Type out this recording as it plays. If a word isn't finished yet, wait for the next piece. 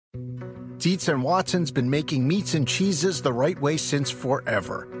Dietz and Watson's been making meats and cheeses the right way since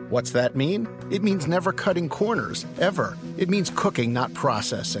forever. What's that mean? It means never cutting corners, ever. It means cooking, not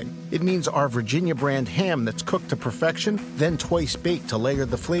processing. It means our Virginia brand ham that's cooked to perfection, then twice baked to layer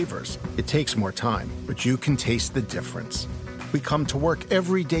the flavors. It takes more time, but you can taste the difference. We come to work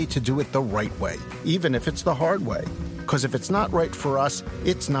every day to do it the right way, even if it's the hard way. Because if it's not right for us,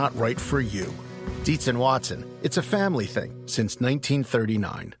 it's not right for you. Dietz and Watson, it's a family thing since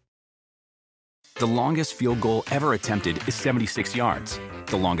 1939. The longest field goal ever attempted is 76 yards.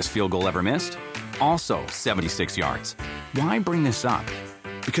 The longest field goal ever missed? Also 76 yards. Why bring this up?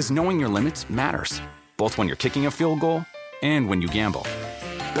 Because knowing your limits matters, both when you're kicking a field goal and when you gamble.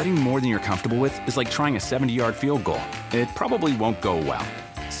 Betting more than you're comfortable with is like trying a 70-yard field goal. It probably won't go well.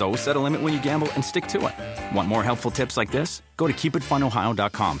 So set a limit when you gamble and stick to it. Want more helpful tips like this? Go to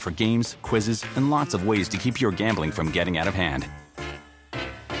keepitfunohio.com for games, quizzes, and lots of ways to keep your gambling from getting out of hand.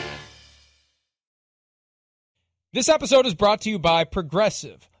 This episode is brought to you by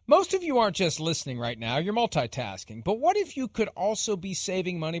Progressive. Most of you aren't just listening right now, you're multitasking. But what if you could also be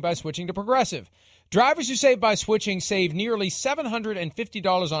saving money by switching to Progressive? Drivers who save by switching save nearly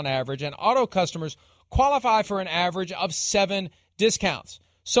 $750 on average, and auto customers qualify for an average of 7 discounts.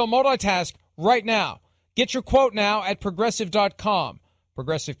 So multitask right now. Get your quote now at Progressive.com.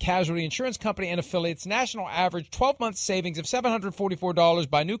 Progressive Casualty Insurance Company and affiliates national average 12-month savings of $744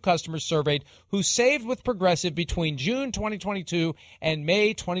 by new customers surveyed who saved with Progressive between June 2022 and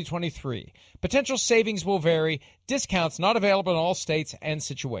May 2023. Potential savings will vary. Discounts not available in all states and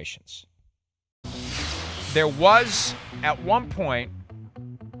situations. There was, at one point,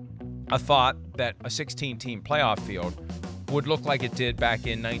 a thought that a 16-team playoff field would look like it did back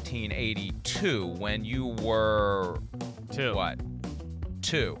in 1982 when you were... 2. What?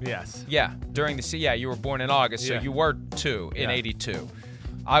 2. Yes. Yeah, you were born in August, so you were 2 in 82.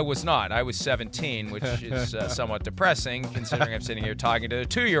 I was not. I was 17, which is somewhat depressing considering I'm sitting here talking to a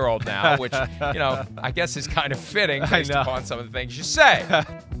 2-year-old now, which, I guess is kind of fitting based upon some of the things you say.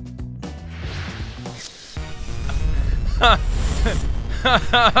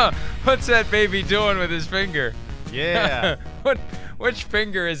 What's that baby doing with his finger? Yeah. Which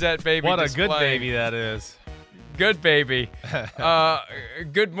finger is that baby What displaying? a good baby that is. Good baby.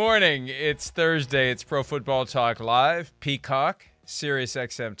 Good morning. It's Thursday. It's Pro Football Talk Live. Peacock, Sirius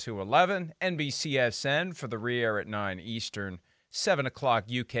XM 211, NBCSN for the re-air at 9 Eastern, 7 o'clock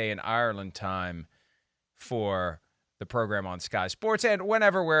UK and Ireland time for the program on Sky Sports. And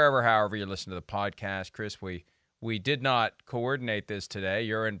whenever, wherever, however you listen to the podcast, Chris, we did not coordinate this today.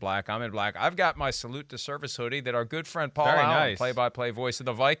 You're in black. I'm in black. I've got my Salute to Service hoodie that our good friend Paul Allen, play-by-play voice of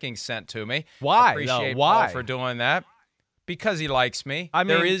the Vikings, sent to me. Why? Appreciate Why? Paul for doing that. Because he likes me. I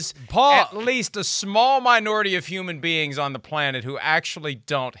mean, there is Paul, at least a small minority of human beings on the planet who actually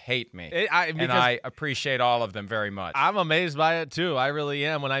don't hate me. And I appreciate all of them very much. I'm amazed by it, too. I really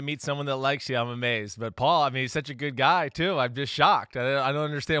am. When I meet someone that likes you, I'm amazed. But Paul, he's such a good guy, too. I'm just shocked. I don't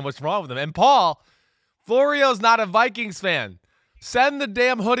understand what's wrong with him. And Paul... Florio's not a Vikings fan. Send the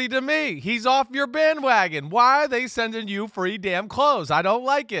damn hoodie to me. He's off your bandwagon. Why are they sending you free damn clothes? I don't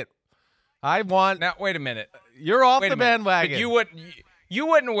like it. Now, wait a minute. You're off the bandwagon. But you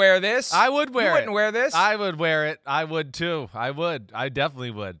wouldn't wear this. I would wear it. You wouldn't wear this? I would wear it. I would, too. I would. I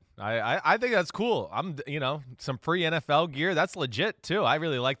definitely would. I think that's cool. Some free NFL gear. That's legit, too. I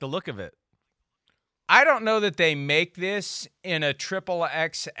really like the look of it. I don't know that they make this in a triple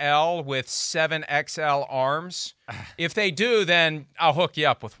XL with 7XL arms. If they do, then I'll hook you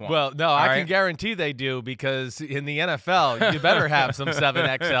up with one. Well, no, I can guarantee they do because in the NFL, you better have some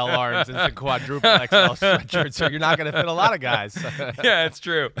 7XL arms and some quadruple XL sweatshirts or you're not going to fit a lot of guys. Yeah, it's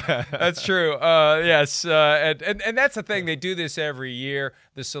true. That's true. Yes, and that's the thing. They do this every year,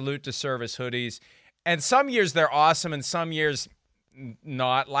 the Salute to Service hoodies. And some years they're awesome and some years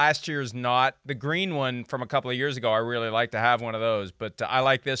not. Last year's not. The green one from a couple of years ago, I really like to have one of those. But I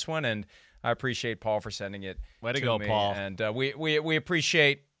like this one, and I appreciate Paul for sending it Way to go, me. Paul. And we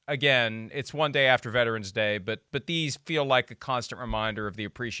appreciate, again, it's one day after Veterans Day, but these feel like a constant reminder of the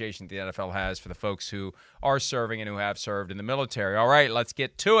appreciation the NFL has for the folks who are serving and who have served in the military. All right, let's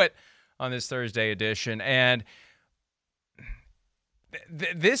get to it on this Thursday edition. And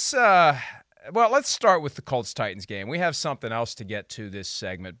well, let's start with the Colts-Titans game. We have something else to get to this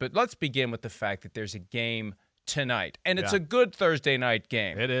segment, but let's begin with the fact that there's a game tonight, and it's a good Thursday night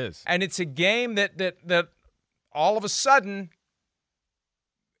game. It is. And it's a game that all of a sudden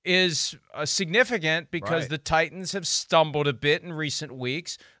is significant because the Titans have stumbled a bit in recent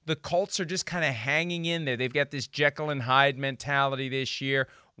weeks. The Colts are just kind of hanging in there. They've got this Jekyll and Hyde mentality this year.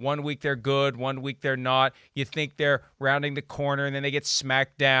 One week they're good, one week they're not. You think they're rounding the corner, and then they get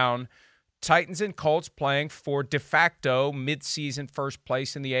smacked down Titans and Colts playing for de facto midseason first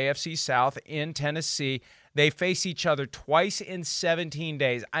place in the AFC South in Tennessee. They face each other twice in 17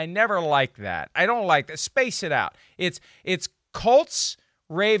 days. I never like that. I don't like that. Space it out. It's Colts,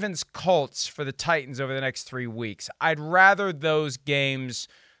 Ravens, Colts for the Titans over the next 3 weeks. I'd rather those games,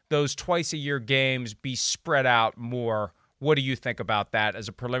 those twice-a-year games, be spread out more. What do you think about that as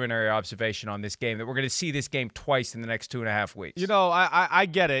a preliminary observation on this game, that we're going to see this game twice in the next 2.5 weeks? You know, I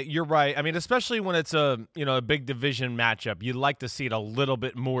get it. You're right. I mean, especially when it's a big division matchup, you'd like to see it a little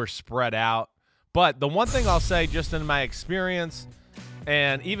bit more spread out. But the one thing I'll say, just in my experience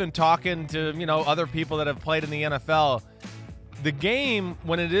and even talking to, other people that have played in the NFL, the game,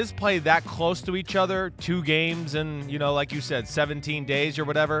 when it is played that close to each other, 2 games in, like you said, 17 days or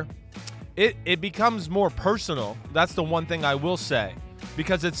whatever, it becomes more personal. That's the one thing I will say,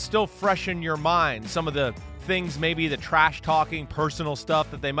 because it's still fresh in your mind. Some of the things, maybe the trash talking, personal stuff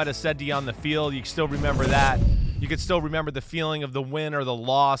that they might have said to you on the field, you still remember that. You could still remember the feeling of the win or the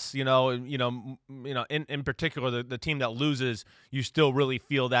loss. In particular, the team that loses, you still really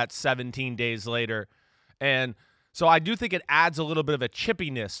feel that 17 days later. And so I do think it adds a little bit of a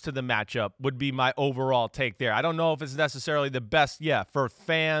chippiness to the matchup, would be my overall take there. I don't know if it's necessarily the best, for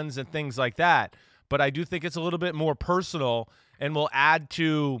fans and things like that, but I do think it's a little bit more personal and will add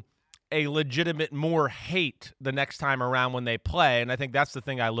to a legitimate more hate the next time around when they play. And I think that's the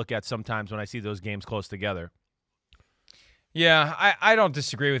thing I look at sometimes when I see those games close together. Yeah, I don't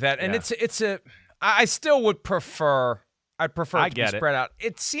disagree with that. And I still would prefer, I'd prefer it to be spread out.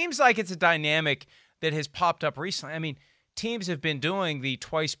 It seems like it's a dynamic that has popped up recently. I mean, teams have been doing the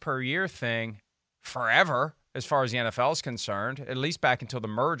twice per year thing forever, as far as the NFL is concerned, at least back until the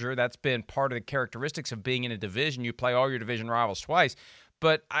merger. That's been part of the characteristics of being in a division. You play all your division rivals twice.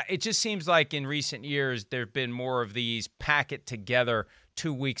 But it just seems like in recent years there have been more of these packet together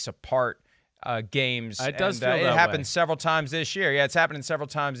 2 weeks apart games. It does feel that it happened way. several times this year. Yeah, it's happening several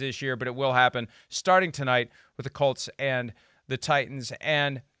times this year, but it will happen starting tonight with the Colts and the Titans.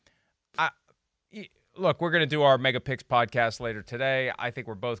 And look, we're going to do our Mega Picks podcast later today. I think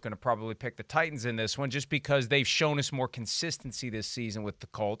we're both going to probably pick the Titans in this one, just because they've shown us more consistency this season with the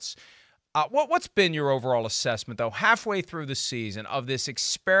Colts. What's been your overall assessment, though, halfway through the season, of this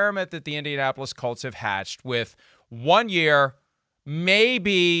experiment that the Indianapolis Colts have hatched with 1 year,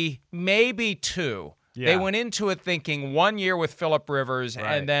 maybe 2? Yeah. They went into it thinking 1 year with Phillip Rivers,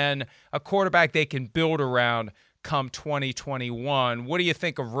 and then a quarterback they can build around come 2021. What do you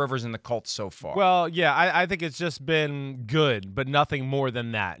think of Rivers and the Colts so far? Well, yeah, I think it's just been good, but nothing more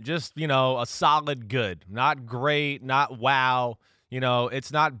than that. Just, a solid good. Not great, not wow.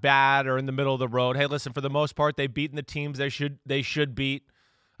 It's not bad or in the middle of the road. Hey, listen, for the most part, they've beaten the teams they should beat.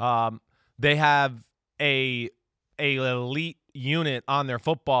 They have a elite unit on their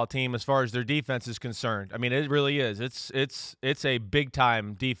football team as far as their defense is concerned. I mean, it really is. It's a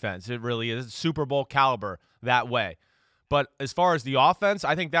big-time defense. It really is. It's Super Bowl caliber that way. But as far as the offense,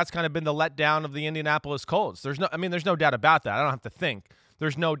 I think that's kind of been the letdown of the Indianapolis Colts. There's no doubt about that. I don't have to think.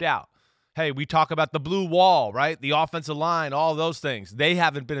 There's no doubt. Hey, we talk about the blue wall, right? The offensive line, all those things. They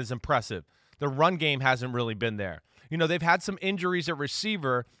haven't been as impressive. The run game hasn't really been there. They've had some injuries at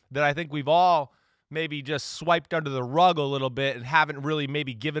receiver that I think we've all maybe just swiped under the rug a little bit and haven't really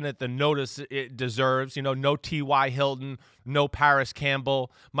maybe given it the notice it deserves. No T.Y. Hilton, no Paris Campbell.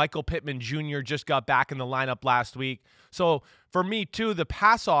 Michael Pittman Jr. just got back in the lineup last week. So for me, too, the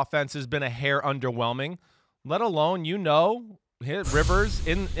pass offense has been a hair underwhelming, let alone, Rivers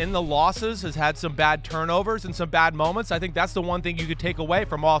in the losses has had some bad turnovers and some bad moments. I think that's the one thing you could take away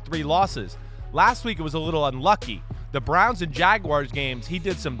from all 3 losses. Last week it was a little unlucky. The Browns and Jaguars games, he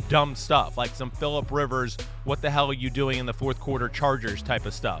did some dumb stuff, like some Phillip Rivers, what the hell are you doing in the fourth quarter Chargers type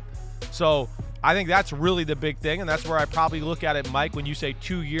of stuff. So I think that's really the big thing, and that's where I probably look at it, Mike, when you say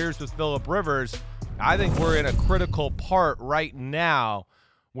 2 years with Phillip Rivers. I think we're in a critical part right now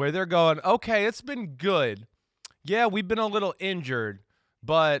where they're going, okay, it's been good. Yeah, we've been a little injured,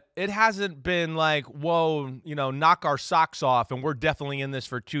 but it hasn't been like, whoa, knock our socks off and we're definitely in this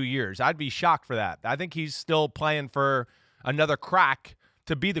for 2 years. I'd be shocked for that. I think he's still playing for another crack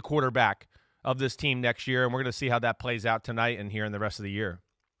to be the quarterback of this team next year, and we're going to see how that plays out tonight and here in the rest of the year.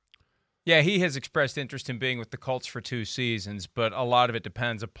 Yeah, he has expressed interest in being with the Colts for 2 seasons, but a lot of it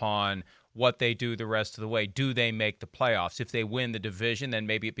depends upon what they do the rest of the way. Do they make the playoffs? If they win the division, then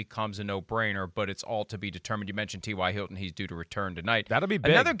maybe it becomes a no-brainer, but it's all to be determined. You mentioned T.Y. Hilton. He's due to return tonight. That'll be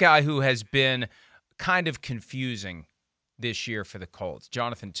big. Another guy who has been kind of confusing this year for the Colts,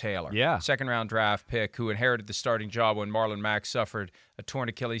 Jonathan Taylor. Yeah. Second-round draft pick who inherited the starting job when Marlon Mack suffered a torn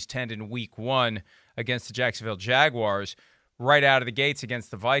Achilles tendon week 1 against the Jacksonville Jaguars. right out of the gates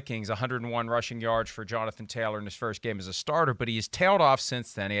against the Vikings, 101 rushing yards for Jonathan Taylor in his first game as a starter, but he has tailed off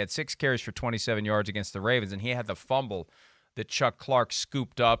since then. He had 6 carries for 27 yards against the Ravens, and he had the fumble that Chuck Clark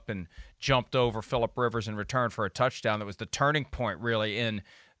scooped up and jumped over Phillip Rivers in return for a touchdown. That was the turning point, really, in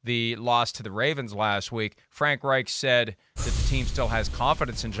the loss to the Ravens last week. Frank Reich said that the team still has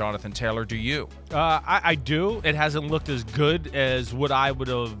confidence in Jonathan Taylor. Do you? I do. It hasn't looked as good as what I would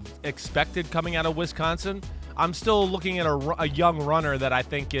have expected coming out of Wisconsin. I'm still looking at a young runner that I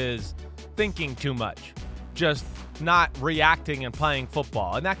think is thinking too much, just not reacting and playing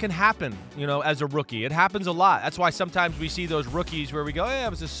football. And that can happen, as a rookie. It happens a lot. That's why sometimes we see those rookies where we go, hey, it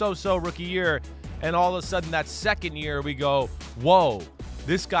was a so-so rookie year. And all of a sudden that second year we go, whoa,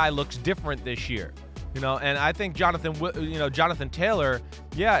 this guy looks different this year. And I think Jonathan Taylor,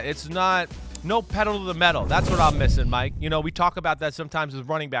 it's not no pedal to the metal. That's what I'm missing, Mike. We talk about that sometimes with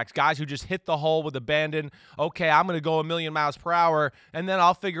running backs, guys who just hit the hole with abandon. Okay, I'm going to go 1,000,000 miles per hour, and then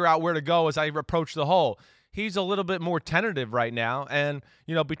I'll figure out where to go as I approach the hole. He's a little bit more tentative right now, and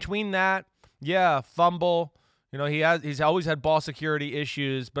between that, fumble. He's always had ball security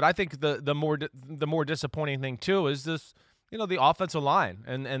issues, but I think the more disappointing thing too is this. The offensive line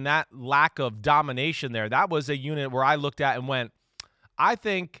and that lack of domination there. That was a unit where I looked at and went, I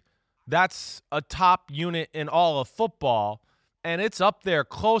think that's a top unit in all of football, and it's up there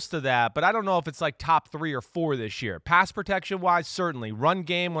close to that, but I don't know if it's like top 3 or 4 this year. Pass protection-wise, certainly. Run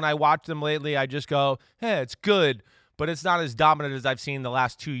game, when I watch them lately, I just go, hey, it's good, but it's not as dominant as I've seen the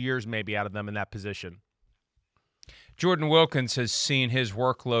last 2 years maybe out of them in that position. Jordan Wilkins has seen his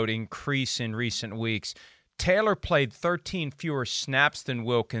workload increase in recent weeks. Taylor played 13 fewer snaps than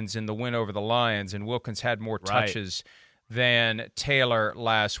Wilkins in the win over the Lions, and Wilkins had more touches than Taylor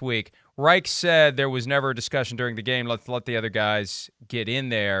last week. Reich said there was never a discussion during the game, let's let the other guys get in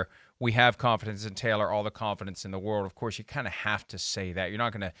there. We have confidence in Taylor, all the confidence in the world. Of course, you kind of have to say that. You're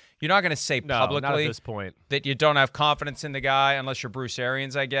not gonna say publicly not at this point. that you don't have confidence in the guy unless you're Bruce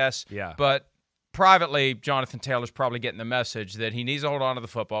Arians, I guess. Yeah. But privately, Jonathan Taylor's probably getting the message that he needs to hold on to the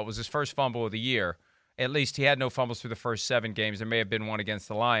football. It was his first fumble of the year. At least he had no fumbles through the first 7 games. There may have been one against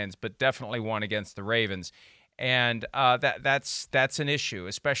the Lions, but definitely one against the Ravens. And that's an issue,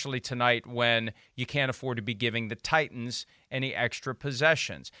 especially tonight when you can't afford to be giving the Titans any extra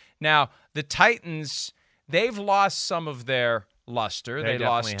possessions. Now, the Titans, they've lost some of their luster. They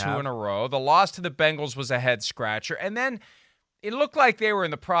lost 2 in a row. The loss to the Bengals was a head-scratcher. And then it looked like they were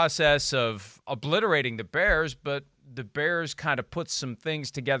in the process of obliterating the Bears, but the Bears kind of put some things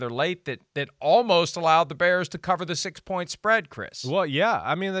together late that almost allowed the Bears to cover the 6-point spread, Chris. Well, yeah.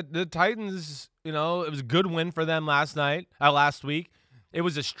 I mean, the Titans, it was a good win for them last week. It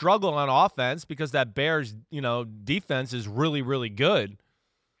was a struggle on offense because that Bears, defense is really, really good.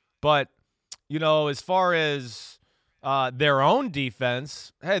 But, as far as their own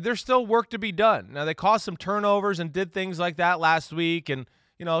defense, hey, there's still work to be done. Now, they caused some turnovers and did things like that last week and,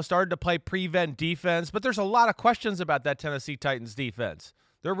 started to play prevent defense. But there's a lot of questions about that Tennessee Titans defense.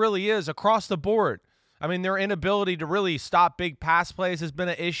 There really is across the board. I mean, their inability to really stop big pass plays has been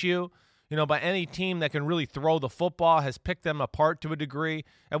an issue. By any team that can really throw the football has picked them apart to a degree.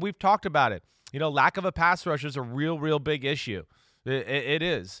 And we've talked about it. Lack of a pass rush is a real, real big issue. It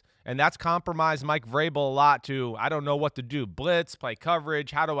is. And that's compromised Mike Vrabel a lot to, I don't know what to do. Blitz, play coverage,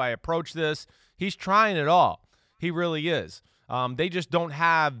 how do I approach this? He's trying it all. He really is. They just don't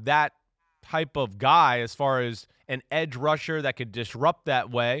have that type of guy as far as an edge rusher that could disrupt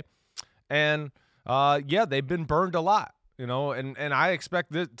that way. And, they've been burned a lot, and I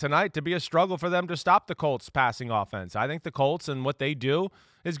expect tonight to be a struggle for them to stop the Colts' passing offense. I think the Colts and what they do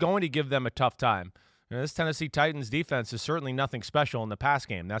is going to give them a tough time. This Tennessee Titans defense is certainly nothing special in the pass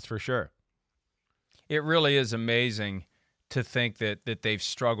game, that's for sure. It really is amazing to think that they've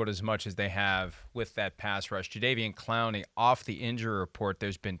struggled as much as they have with that pass rush. Jadeveon Clowney off the injury report.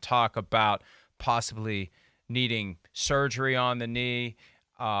 There's been talk about possibly needing surgery on the knee,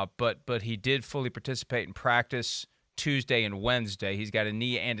 but he did fully participate in practice Tuesday and Wednesday. He's got a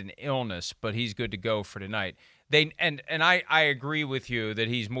knee and an illness, but he's good to go for tonight. I agree with you that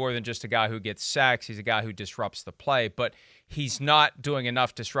he's more than just a guy who gets sacks. He's a guy who disrupts the play, but he's not doing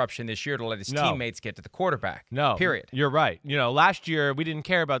enough disruption this year to let his teammates get to the quarterback. No, period. You're right. Last year we didn't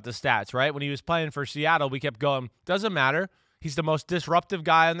care about the stats, right? When he was playing for Seattle, we kept going, doesn't matter. He's the most disruptive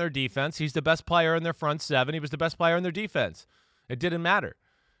guy on their defense. He's the best player in their front 7. He was the best player in their defense. It didn't matter.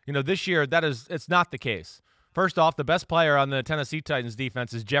 This year it's not the case. First off, the best player on the Tennessee Titans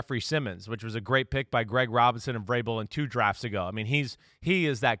defense is Jeffrey Simmons, which was a great pick by Greg Robinson and Vrabel in 2 drafts ago. I mean, he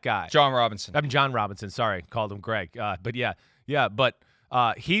is that guy. John Robinson. Sorry, called him Greg. But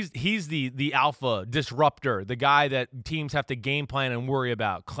He's the alpha disruptor, the guy that teams have to game plan and worry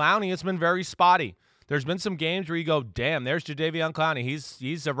about. Clowney has been very spotty. There's been some games where you go, damn, there's Jadeveon Clowney.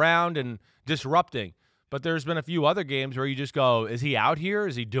 He's around and disrupting. But there's been a few other games where you just go, is he out here?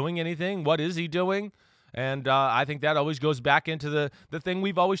 Is he doing anything? What is he doing? And I think that always goes back into the thing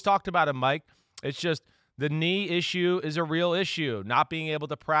we've always talked about him, Mike. It's just the knee issue is a real issue. Not being able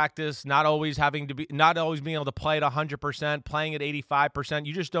to practice, not always being able to play at 100%, playing at 85%.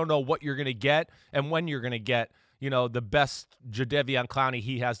 You just don't know what you're going to get and when you're going to get, the best Jadeveon Clowney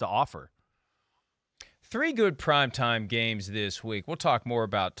he has to offer. 3 good primetime games this week. We'll talk more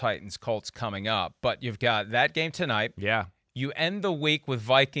about Titans-Colts coming up, but you've got that game tonight. Yeah. You end the week with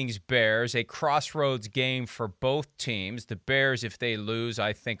Vikings-Bears, a crossroads game for both teams. The Bears, if they lose,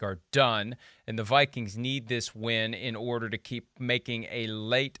 I think are done, and the Vikings need this win in order to keep making a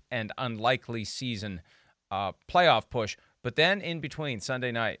late and unlikely season playoff push. But then in between,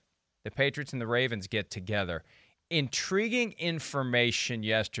 Sunday night, the Patriots and the Ravens get together. Intriguing information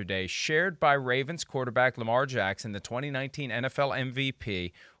yesterday shared by Ravens quarterback Lamar Jackson, the 2019 NFL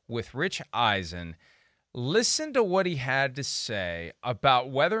MVP, with Rich Eisen. Listen to what he had to say about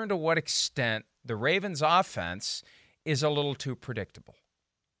whether and to what extent the Ravens offense is a little too predictable.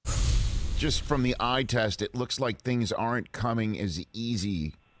 Just from the eye test, it looks like things aren't coming as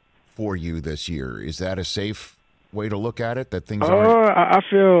easy for you this year. Is that a safe way to look at it? That things aren't. I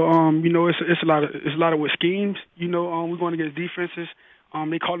feel it's a lot of with schemes. We're going against defenses.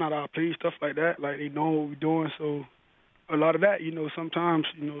 They calling out our plays, stuff like that. Like they know what we're doing. So a lot of that, sometimes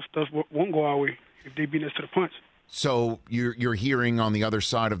stuff won't go our way if they beat us to the punch. So you're hearing on the other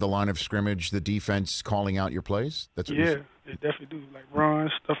side of the line of scrimmage the defense calling out your plays? That's what they definitely do. Like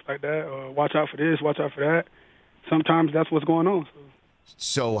runs, stuff like that. Watch out for this, watch out for that. Sometimes that's what's going on.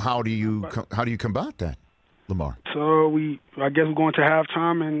 So how do you combat that, Lamar? So I guess we're going to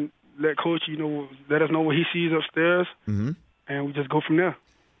halftime and let coach, let us know what he sees upstairs, and we just go from there.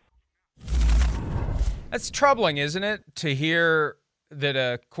 That's troubling, isn't it, to hear that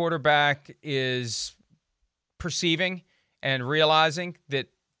a quarterback is perceiving and realizing that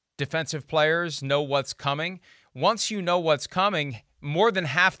defensive players know what's coming. Once you know what's coming, more than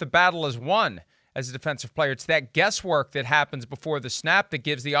half the battle is won as a defensive player. It's that guesswork that happens before the snap that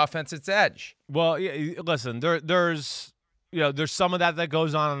gives the offense its edge. Well, yeah, listen, there's some of that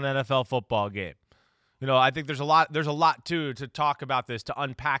goes on in an NFL football game. I think there's a lot too to talk about this, to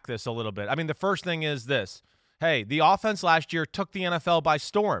unpack this a little bit. I mean, the first thing is this. Hey, the offense last year took the NFL by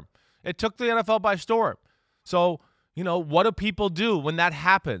storm. It took the NFL by storm. So, what do people do when that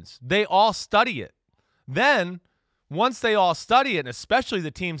happens? They all study it. Then, once they all study it, and especially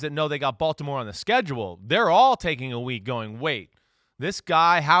the teams that know they got Baltimore on the schedule, they're all taking a week going, wait, this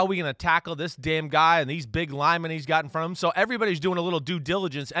guy, how are we going to tackle this damn guy and these big linemen he's got in front of him? So everybody's doing a little due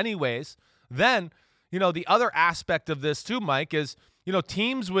diligence anyways. Then, the other aspect of this too, Mike, is,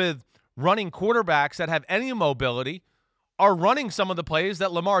 teams with running quarterbacks that have any mobility are running some of the plays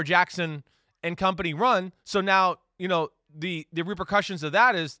that Lamar Jackson and company run. So now, the repercussions of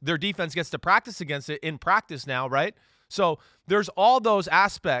that is their defense gets to practice against it in practice now, right? So there's all those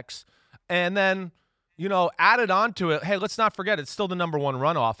aspects. And then, added on to it, hey, let's not forget it's still the number one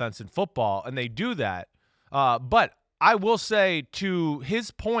run offense in football, and they do that. But I will say to his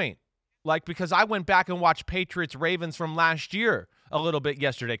point, because I went back and watched Patriots-Ravens from last year a little bit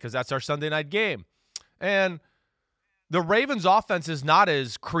yesterday because that's our Sunday night game. And the Ravens offense is not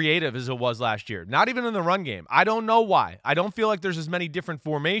as creative as it was last year, not even in the run game. I don't know why. I don't feel like there's as many different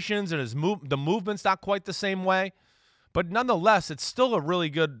formations and the movement's not quite the same way. But nonetheless, it's still a really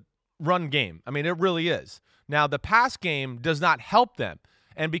good run game. I mean, it really is. Now, the pass game does not help them.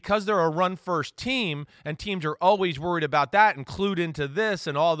 And because they're a run-first team and teams are always worried about that and clued into this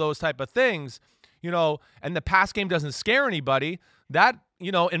and all those type of things, and the pass game doesn't scare anybody, that,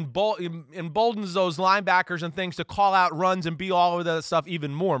 emboldens those linebackers and things to call out runs and be all of that stuff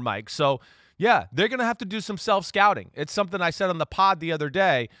even more, Mike. So, yeah, they're going to have to do some self-scouting. It's something I said on the pod the other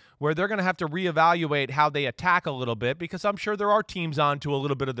day where they're going to have to reevaluate how they attack a little bit because I'm sure there are teams on to a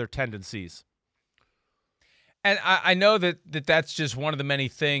little bit of their tendencies. And I know that's just one of the many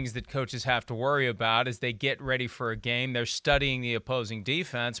things that coaches have to worry about as they get ready for a game. They're studying the opposing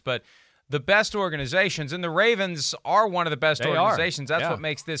defense, but the best organizations, and the Ravens are one of the best organizations. That's what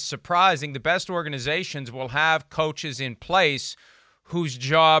makes this surprising. The best organizations will have coaches in place whose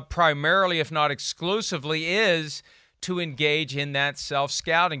job primarily, if not exclusively, is to engage in that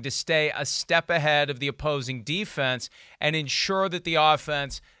self-scouting, to stay a step ahead of the opposing defense and ensure that the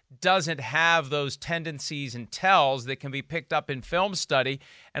offense doesn't have those tendencies and tells that can be picked up in film study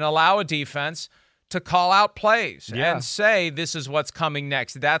and allow a defense to call out plays Yeah. and say, this is what's coming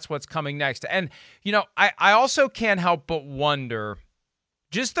next. That's what's coming next. And, I also can't help but wonder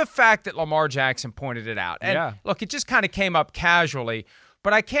just the fact that Lamar Jackson pointed it out. And look, it just kind of came up casually,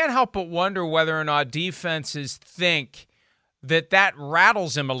 but I can't help but wonder whether or not defenses think that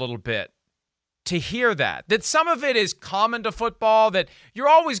rattles him a little bit to hear that some of it is common to football, that you're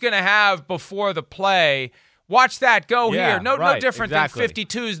always going to have before the play, watch that, go here. No different than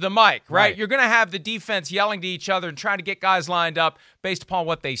 52's the mic, right? You're going to have the defense yelling to each other and trying to get guys lined up based upon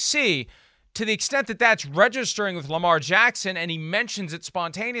what they see. To the extent that that's registering with Lamar Jackson and he mentions it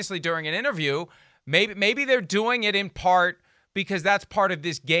spontaneously during an interview, maybe they're doing it in part because that's part of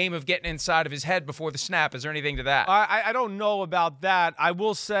this game of getting inside of his head before the snap. Is there anything to that? I don't know about that. I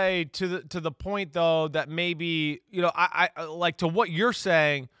will say to the point, though, that maybe, I like to what you're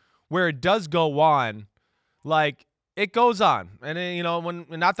saying, where it does go on, like it goes on. And, when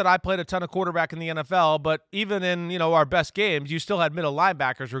not that I played a ton of quarterback in the NFL, but even in, our best games, you still had middle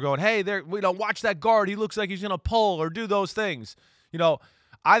linebackers who were going, hey, watch that guard. He looks like he's going to pull or do those things.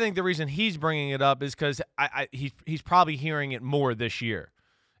 I think the reason he's bringing it up is because he's probably hearing it more this year,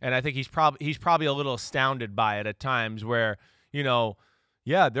 and I think he's probably a little astounded by it at times. Where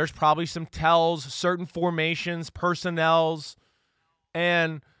there's probably some tells, certain formations, personnels,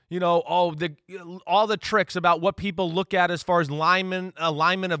 and all the tricks about what people look at as far as alignment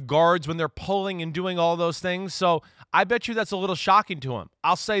of guards when they're pulling and doing all those things. So I bet you that's a little shocking to him.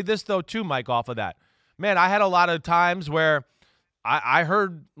 I'll say this though too, Mike, off of that, man, I had a lot of times where I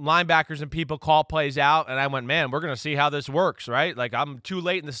heard linebackers and people call plays out, and I went, man, we're going to see how this works, right? Like, I'm too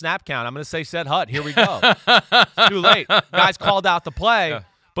late in the snap count. I'm going to say set hut. Here we go. It's too late. Guys called out the play,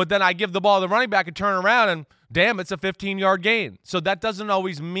 but then I give the ball to the running back and turn around, and damn, it's a 15-yard gain. So that doesn't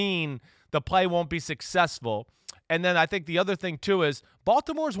always mean the play won't be successful. And then I think the other thing, too, is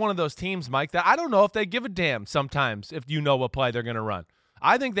Baltimore's one of those teams, Mike, that I don't know if they give a damn sometimes if you know what play they're going to run.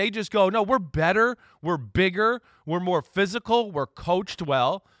 I think they just go, no, we're better, we're bigger, we're more physical, we're coached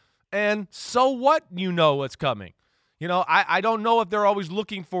well, and so what? What's coming. I don't know if they're always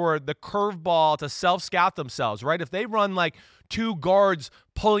looking for the curveball to self-scout themselves, right? If they run like two guards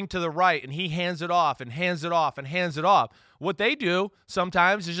pulling to the right and he hands it off and hands it off and hands it off, what they do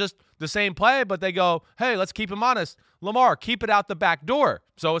sometimes is just the same play, but they go, hey, let's keep him honest. Lamar, keep it out the back door.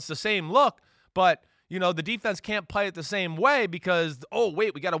 So it's the same look, but the defense can't play it the same way because,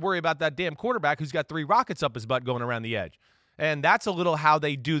 we got to worry about that damn quarterback who's got 3 rockets up his butt going around the edge. And that's a little how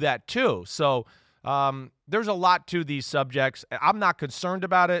they do that too. So there's a lot to these subjects. I'm not concerned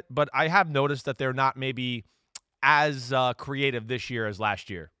about it, but I have noticed that they're not maybe as creative this year as last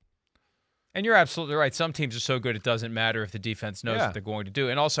year. And you're absolutely right. Some teams are so good it doesn't matter if the defense knows what they're going to do.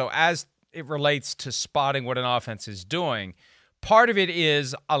 And also, as it relates to spotting what an offense is doing, part of it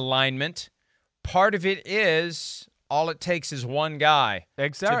is alignment. Part of it is all it takes is one guy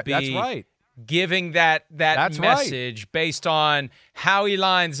to be That's right. giving that message based on how he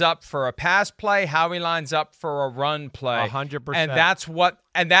lines up for a pass play, how he lines up for a run play. 100%.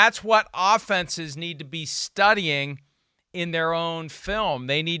 And that's what offenses need to be studying in their own film.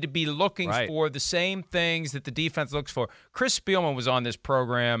 They need to be looking for the same things that the defense looks for. Chris Spielman was on this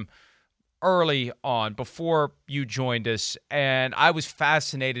program early on, before you joined us, and I was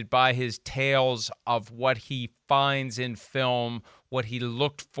fascinated by his tales of what he finds in film, what he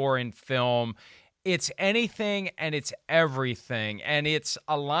looked for in film. It's anything and it's everything, and it's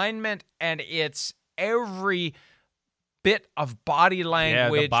alignment and it's every bit of body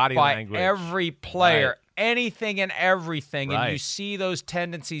language every player. Right. Anything and everything, and you see those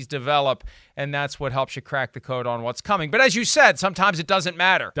tendencies develop, and that's what helps you crack the code on what's coming. But as you said, sometimes it doesn't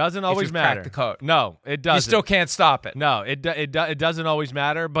matter. Doesn't always matter. Crack the code. No, it doesn't. You still can't stop it. No, it doesn't always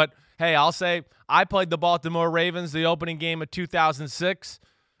matter. But hey, I'll say I played the Baltimore Ravens the opening game of 2006,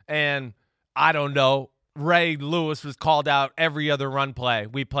 and I don't know. Ray Lewis was called out every other run play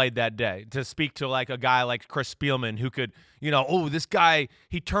we played that day to speak to like a guy like Chris Spielman who could, this guy,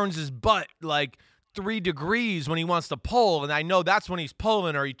 he turns his butt like 3 degrees when he wants to pull, and I know that's when he's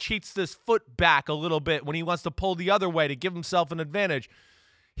pulling, or he cheats this foot back a little bit when he wants to pull the other way to give himself an advantage.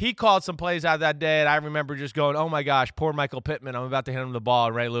 He called some plays out that day, and I remember just going, oh my gosh, poor Michael Pittman. I'm about to hand him the ball,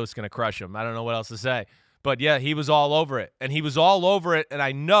 and Ray Lewis is going to crush him. I don't know what else to say. But yeah, he was all over it, and and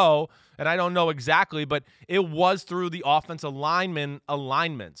I know, and I don't know exactly, but it was through the offensive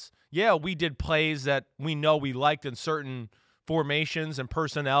alignments. Yeah, we did plays that we know we liked in certain formations and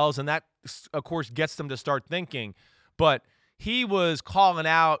personnels, and that, of course, gets them to start thinking. But he was calling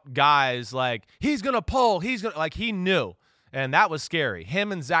out guys like, he's going to pull, he knew. And that was scary.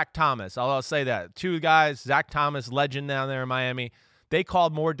 Him and Zach Thomas, I'll say that. 2 guys, Zach Thomas, legend down there in Miami. They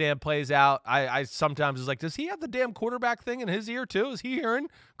called more damn plays out. I sometimes was like, does he have the damn quarterback thing in his ear too? Is he hearing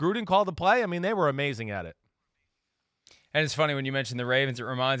Gruden call the play? I mean, they were amazing at it. And it's funny when you mention the Ravens, it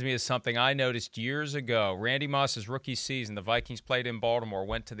reminds me of something I noticed years ago. Randy Moss's rookie season, the Vikings played in Baltimore,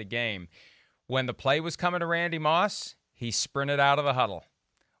 went to the game. When the play was coming to Randy Moss, he sprinted out of the huddle.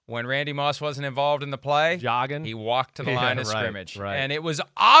 When Randy Moss wasn't involved in the play, jogging, he walked to the line of scrimmage. Right. And it was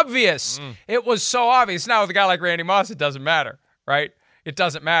obvious. It was so obvious. Now with a guy like Randy Moss, it doesn't matter, right? It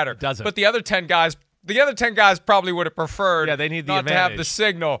doesn't matter. It doesn't. But the other 10 guys probably would have preferred they need the not advantage. to have the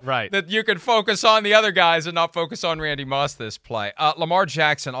signal right. that you could focus on the other guys and not focus on Randy Moss this play. Lamar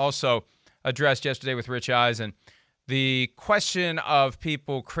Jackson also addressed yesterday with Rich Eisen the question of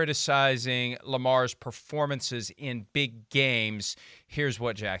people criticizing Lamar's performances in big games. Here's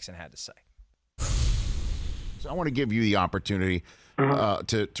what Jackson had to say. So I want to give you the opportunity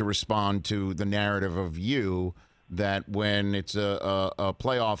to respond to the narrative of you that when it's a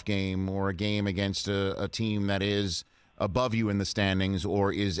playoff game or a game against a team that is above you in the standings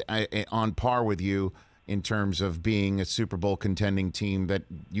or is on par with you in terms of being a Super Bowl contending team, that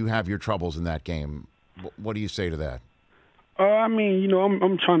you have your troubles in that game. What do you say to that? I mean,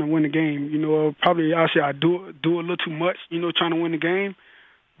 I'm trying to win the game. Probably I do a little too much, trying to win the game.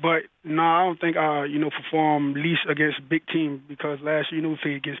 But no, I don't think I, perform least against big teams because last year, we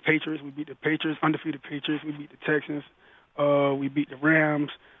played against Patriots. We beat the Patriots, undefeated Patriots. We beat the Texans. We beat the Rams.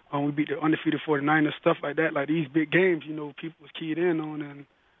 We beat the undefeated 49ers, stuff like that. Like these big games, people was keyed in on, and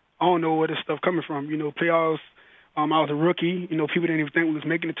I don't know where this stuff coming from. Playoffs, I was a rookie. People didn't even think we was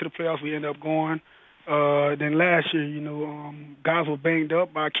making it to the playoffs. We ended up going. Then last year, guys were banged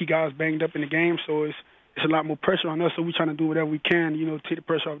up. Our key guys banged up in the game, so it's a lot more pressure on us. So we're trying to do whatever we can, take the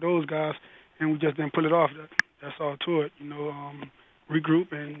pressure off those guys, and we just didn't pull it off. That's all to it.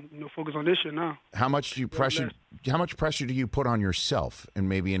 Regroup and focus on this year now. How much pressure do you put on yourself, and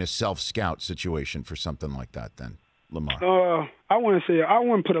maybe in a self-scout situation for something like that? Then, Lamar. I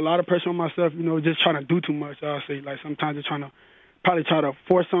wouldn't put a lot of pressure on myself. Just trying to do too much. I'll say like sometimes you're try to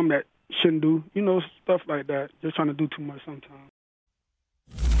force something that shouldn't do. Stuff like that. Just trying to do too much sometimes.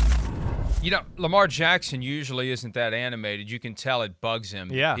 Lamar Jackson usually isn't that animated. You can tell it bugs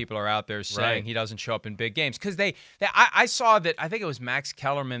him. Yeah. People are out there saying he doesn't show up in big games. Because I saw that, I think it was Max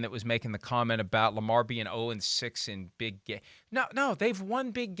Kellerman that was making the comment about Lamar being 0-6 in big games. No, they've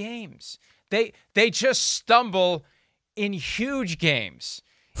won big games. They just stumble in huge games.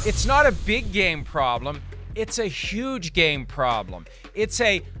 It's not a big game problem. It's a huge game problem. It's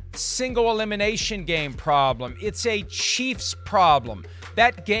a single elimination game problem. It's a Chiefs problem.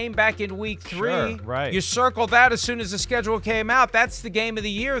 That game back in week 3, you circle that as soon as the schedule came out. That's the game of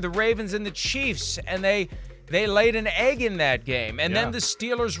the year, the Ravens and the Chiefs, and they laid an egg in that game. And then the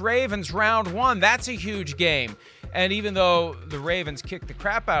Steelers-Ravens round 1, that's a huge game. And even though the Ravens kicked the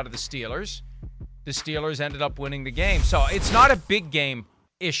crap out of the Steelers ended up winning the game. So it's not a big game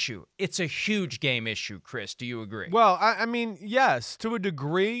issue. It's a huge game issue, Chris. Do you agree? Well, I mean, yes, to a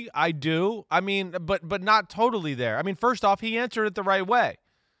degree, I do. I mean, but not totally there. I mean, first off, he answered it the right way.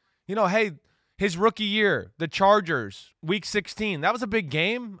 Hey, his rookie year, the Chargers, Week 16, that was a big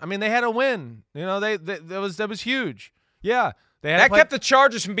game. I mean, they had a win. That was huge. Yeah, that kept the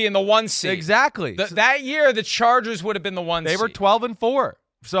Chargers from being the 1 seed. Exactly. That year, the Chargers would have been the 1 seed. They were 12-4.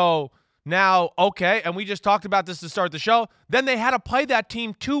 So. Now, okay, and we just talked about this to start the show. Then they had to play that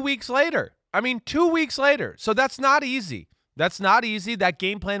team 2 weeks later. 2 weeks later. So that's not easy. That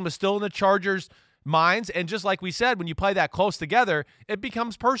game plan was still in the Chargers' minds. And just like we said, when you play that close together, it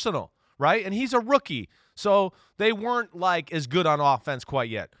becomes personal, right? And he's a rookie. So they weren't as good on offense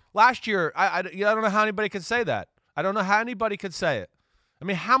quite yet. Last year, I don't know how anybody could say that. I don't know how anybody could say it. I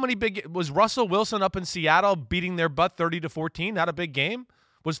mean, how many was Russell Wilson up in Seattle beating their butt 30-14? Not a big game?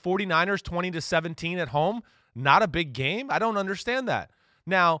 Was 49ers 20-17 at home not a big game? I don't understand that.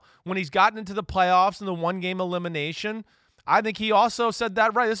 Now, when he's gotten into the playoffs and the one-game elimination, I think he also said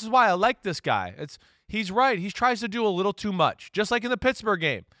that right. This is why I like this guy. He's right. He tries to do a little too much, just like in the Pittsburgh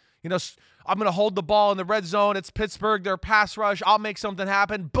game. I'm going to hold the ball in the red zone. It's Pittsburgh. Their pass rush. I'll make something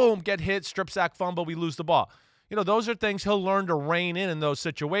happen. Boom, get hit, strip sack, fumble. We lose the ball. Those are things he'll learn to rein in those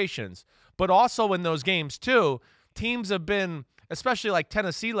situations. But also in those games, too, teams have been, especially like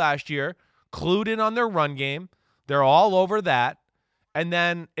Tennessee last year, clued in on their run game. They're all over that. And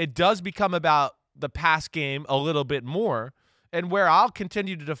then it does become about the pass game a little bit more. And where I'll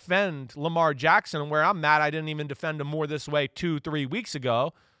continue to defend Lamar Jackson, and where I'm mad I didn't even defend him more this way 2-3 weeks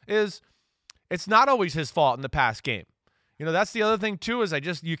ago, is it's not always his fault in the pass game. That's the other thing, too, is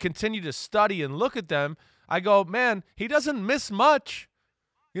you continue to study and look at them. I go, man, he doesn't miss much.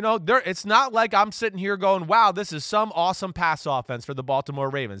 You know, it's not like I'm sitting here going, wow, this is some awesome pass offense for the Baltimore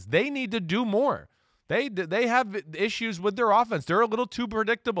Ravens. They need to do more. They have issues with their offense. They're a little too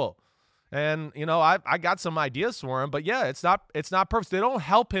predictable. And, you know, I got some ideas for him, but yeah, it's not perfect. They don't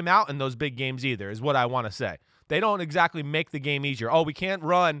help him out in those big games either, is what I want to say. They don't exactly make the game easier. Oh, we can't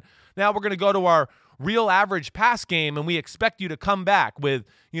run. Now we're going to go to our real average pass game, and we expect you to come back with,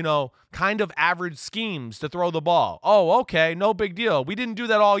 you know, kind of average schemes to throw the ball. Oh, okay, no big deal. We didn't do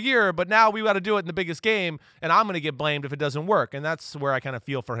that all year, but now we got to do it in the biggest game, and I'm going to get blamed if it doesn't work. And that's where I kind of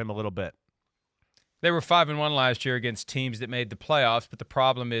feel for him a little bit. They were 5-1 last year against teams that made the playoffs, but the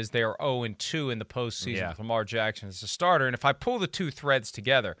problem is they are 0-2 in the postseason with Lamar Jackson as a starter. And if I pull the two threads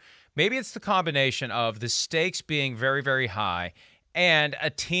together, maybe it's the combination of the stakes being very, very high and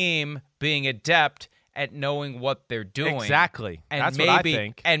a team being adept at knowing what they're doing. Exactly. And that's what I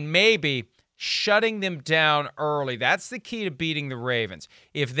think. And maybe shutting them down early. That's the key to beating the Ravens.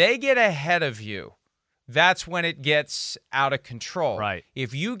 If they get ahead of you, that's when it gets out of control. Right.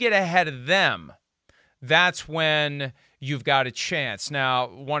 If you get ahead of them, that's when you've got a chance. Now,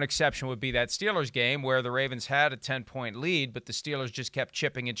 one exception would be that Steelers game where the Ravens had a 10-point lead, but the Steelers just kept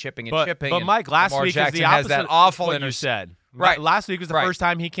chipping and chipping. But and Mike, last Lamar week Jackson is the opposite has that awful of what you said. Right. Last week was the first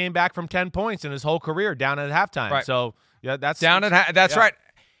time he came back from 10 points in his whole career down at halftime. Right. So, yeah, that's that's right.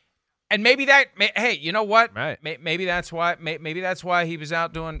 And maybe that. Hey, you know what? Right. Maybe that's why. Maybe that's why he was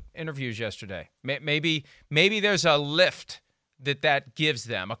out doing interviews yesterday. Maybe there's a lift that gives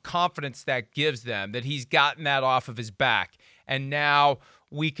them, a confidence that gives them, that he's gotten that off of his back, and now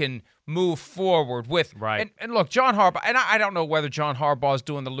we can move forward with. Right. And look, John Harbaugh, and I don't know whether John Harbaugh is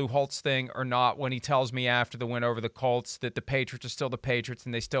doing the Lou Holtz thing or not when he tells me after the win over the Colts that the Patriots are still the Patriots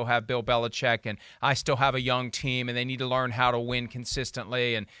and they still have Bill Belichick and I still have a young team and they need to learn how to win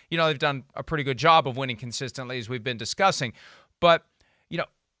consistently. And, you know, they've done a pretty good job of winning consistently as we've been discussing. But, you know,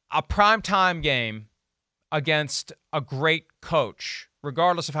 a primetime game against a great coach,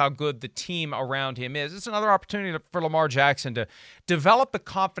 regardless of how good the team around him is, it's another opportunity for Lamar Jackson to develop the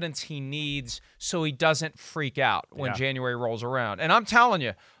confidence he needs so he doesn't freak out when January rolls around. And I'm telling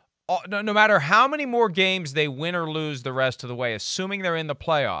you, no matter how many more games they win or lose the rest of the way, assuming they're in the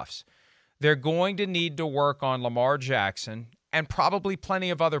playoffs, they're going to need to work on Lamar Jackson and probably plenty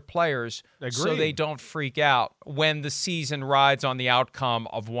of other players so they don't freak out when the season rides on the outcome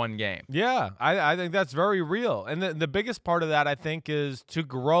of one game. Yeah, I think that's very real. And the biggest part of that, I think, is to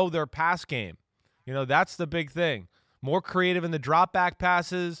grow their pass game. You know, that's the big thing. More creative in the drop back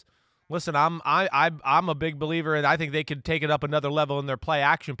passes. Listen, I'm a big believer, and I think they could take it up another level in their play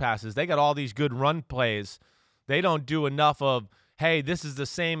action passes. They got all these good run plays. They don't do enough of, hey, this is the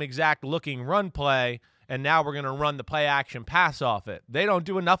same exact looking run play, and now we're going to run the play action pass off it. They don't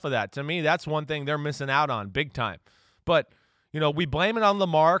do enough of that. To me, that's one thing they're missing out on big time. But, you know, we blame it on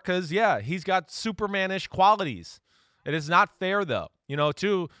Lamar because, yeah, he's got Superman-ish qualities. It is not fair, though. You know,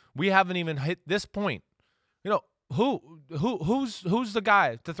 too, we haven't even hit this point. You know, who's the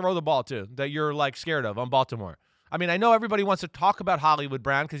guy to throw the ball to that you're, like, scared of on Baltimore? I mean, I know everybody wants to talk about Hollywood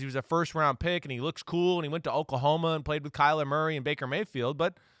Brown because he was a first-round pick and he looks cool and he went to Oklahoma and played with Kyler Murray and Baker Mayfield,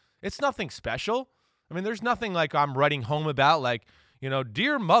 but it's nothing special. I mean, there's nothing like I'm writing home about, like, you know,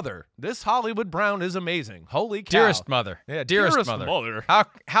 dear mother, this Hollywood Brown is amazing. Holy cow. Dearest mother. Yeah, dearest mother.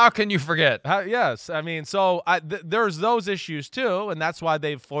 How can you forget? Yes. I mean, so there's those issues too, and that's why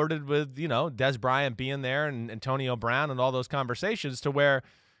they've flirted with, you know, Des Bryant being there and Antonio Brown and all those conversations to where,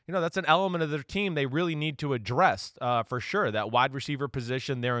 you know, that's an element of their team they really need to address for sure, that wide receiver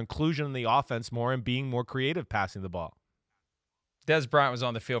position, their inclusion in the offense more and being more creative passing the ball. Des Bryant was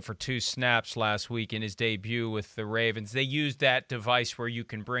on the field for 2 snaps last week in his debut with the Ravens. They used that device where you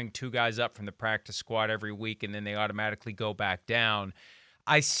can bring 2 guys up from the practice squad every week and then they automatically go back down.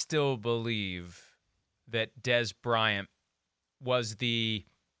 I still believe that Des Bryant was the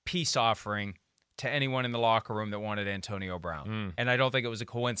peace offering to anyone in the locker room that wanted Antonio Brown. And I don't think it was a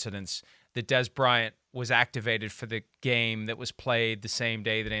coincidence that Des Bryant was activated for the game that was played the same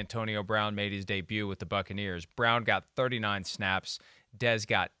day that Antonio Brown made his debut with the Buccaneers. Brown got 39 snaps. Des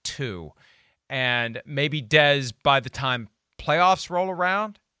got 2. And maybe Des, by the time playoffs roll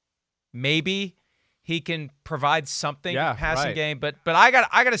around, maybe he can provide something in the passing game. But I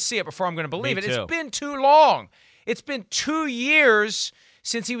got to see it before I'm going to believe it. It's been too long. It's been 2 years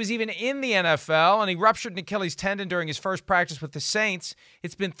since he was even in the NFL, and he ruptured an Achilles tendon during his first practice with the Saints.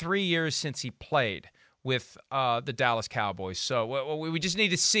 It's been 3 years since he played with the Dallas Cowboys. So we just need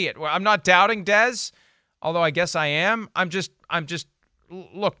to see it. I'm not doubting Des, although I guess I am. I'm just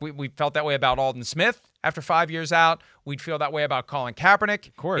look, we felt that way about Aldon Smith after 5 years out. We'd feel that way about Colin Kaepernick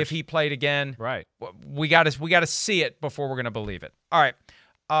if he played again. Right. We got to see it before we're going to believe it. All right.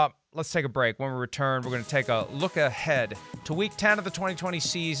 Let's take a break. When we return, we're going to take a look ahead to Week 10 of the 2020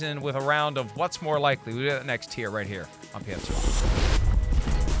 season with a round of What's More Likely. We'll do that next here, right here on PFT.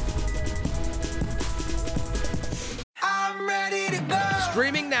 I'm ready to go.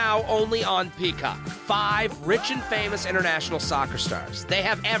 Streaming now only on Peacock. 5 rich and famous international soccer stars. They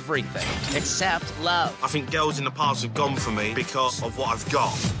have everything except love. I think girls in the past have gone for me because of what I've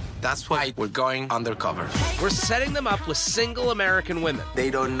got. That's why we're going undercover. We're setting them up with single American women. They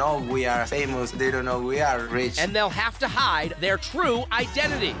don't know we are famous. They don't know we are rich. And they'll have to hide their true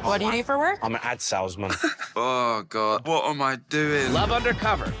identity. What do you do for work? I'm an ad salesman. Oh, God. What am I doing? Love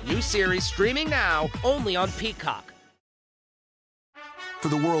Undercover. New series streaming now only on Peacock. For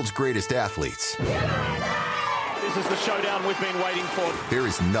the world's greatest athletes. This is the showdown we've been waiting for. There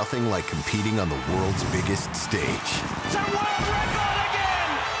is nothing like competing on the world's biggest stage. It's a world record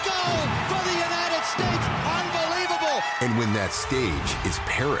again! Gold for the United States! Unbelievable! And when that stage is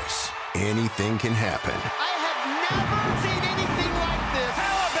Paris, anything can happen. I have never seen anything like this!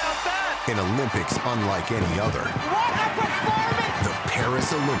 How about that? An Olympics unlike any other. What a performance! The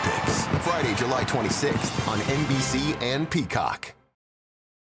Paris Olympics. Friday, July 26th on NBC and Peacock.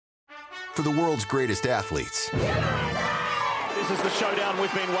 For the world's greatest athletes. This is the showdown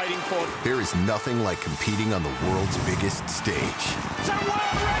we've been waiting for. There is nothing like competing on the world's biggest stage. It's a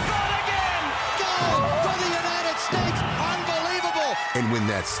world record again! Gold for the United States! Unbelievable! And when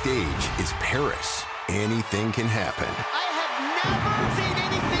that stage is Paris, anything can happen. I have never seen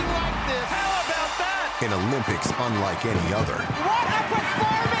anything like this! How about that? An Olympics unlike any other. What a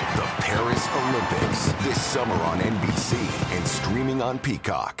performance! The Paris Olympics. This summer on NBC and streaming on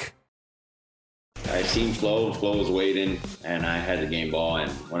Peacock. I seen Flo. Flo was waiting, and I had the game ball. And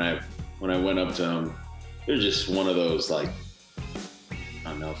when I went up to him, it was just one of those, like,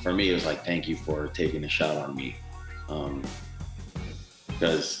 I don't know. For me, it was like, thank you for taking a shot on me,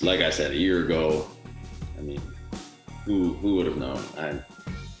 because, like I said, a year ago, I mean, who would have known?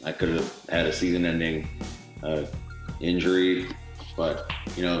 I could have had a season-ending injury, but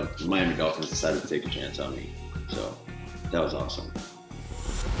the Miami Dolphins decided to take a chance on me, so that was awesome.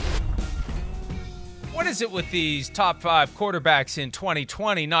 What is it with these top 5 quarterbacks in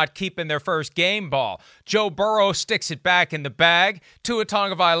 2020 not keeping their first game ball? Joe Burrow sticks it back in the bag. Tua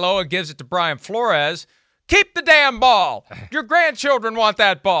Tagovailoa gives it to Brian Flores. Keep the damn ball. Your grandchildren want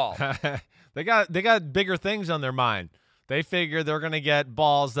that ball. They got bigger things on their mind. They figure they're going to get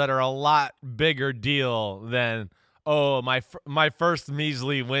balls that are a lot bigger deal than, my first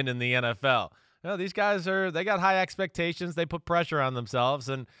measly win in the NFL. These guys they got high expectations. They put pressure on themselves.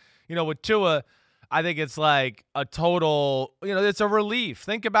 And, with Tua, I think it's like a total, it's a relief.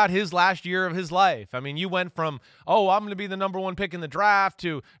 Think about his last year of his life. I mean, you went from, I'm going to be the number 1 pick in the draft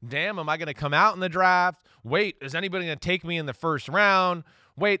to, damn, am I going to come out in the draft? Wait, is anybody going to take me in the first round?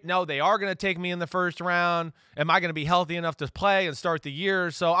 Wait, no, they are going to take me in the first round. Am I going to be healthy enough to play and start the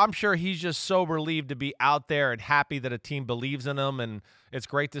year? So I'm sure he's just so relieved to be out there and happy that a team believes in him, and it's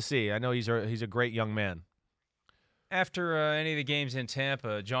great to see. I know he's a great young man. After any of the games in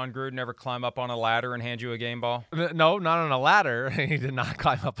Tampa, John Gruden ever climb up on a ladder and hand you a game ball? No, not on a ladder. He did not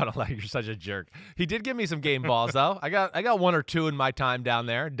climb up on a ladder. You're such a jerk. He did give me some game balls, though. I got 1 or 2 in my time down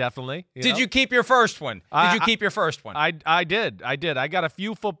there, definitely. Did you keep your first one? Did you keep your first one? I did. I got a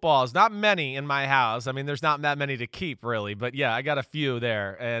few footballs. Not many in my house. I mean, there's not that many to keep, really. But, yeah, I got a few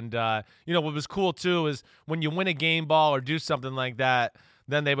there. And, what was cool, too, is when you win a game ball or do something like that,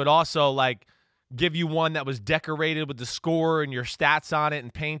 then they would also, give you one that was decorated with the score and your stats on it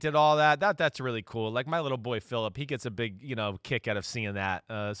and painted all that. That's really cool. Like my little boy Philip, he gets a big, kick out of seeing that.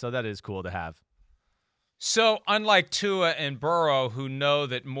 So that is cool to have. So unlike Tua and Burrow, who know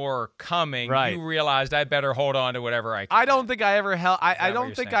that more are coming, right, you realized I better hold on to whatever I can. I don't think I ever held. I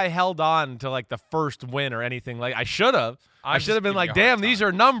don't think I held on to the first win or anything. I should have. I should have been like, damn, these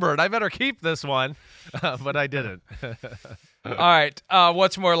are numbered. I better keep this one, but I didn't. All right.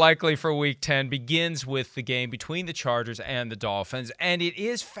 What's more likely for Week 10 begins with the game between the Chargers and the Dolphins. And it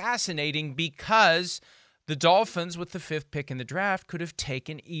is fascinating because the Dolphins, with the 5th pick in the draft, could have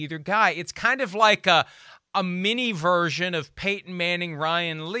taken either guy. It's kind of like a mini version of Peyton Manning,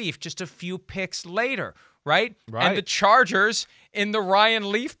 Ryan Leaf, just a few picks later, right? And the Chargers in the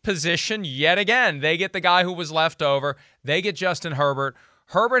Ryan Leaf position yet again. They get the guy who was left over. They get Justin Herbert.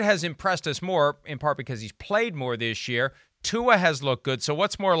 Herbert has impressed us more, in part because he's played more this year. Tua has looked good. So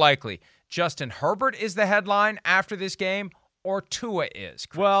what's more likely? Justin Herbert is the headline after this game, or Tua is?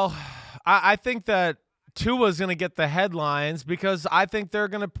 Well, I think that Tua's going to get the headlines because I think they're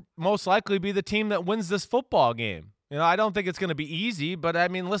going to most likely be the team that wins this football game. I don't think it's going to be easy, but I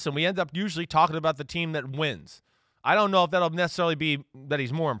mean, listen, we end up usually talking about the team that wins. I don't know if that'll necessarily be that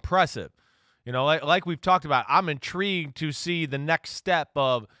he's more impressive. You know, like we've talked about, I'm intrigued to see the next step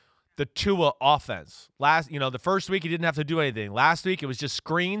of the Tua offense. The first week he didn't have to do anything. Last week it was just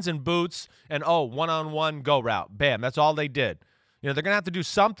screens and boots and, one-on-one go route. Bam, that's all they did. They're going to have to do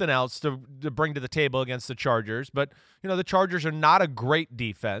something else to bring to the table against the Chargers. But, the Chargers are not a great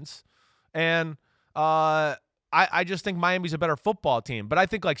defense. And I just think Miami's a better football team. But I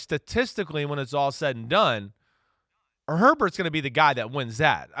think, like, statistically, when it's all said and done, Herbert's going to be the guy that wins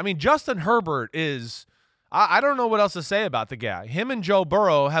that. I mean, Justin Herbert is – I don't know what else to say about the guy. Him and Joe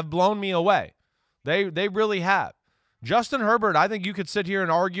Burrow have blown me away. They really have. Justin Herbert, I think you could sit here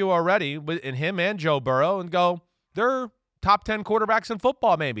and argue already in him and Joe Burrow and go, they're top 10 quarterbacks in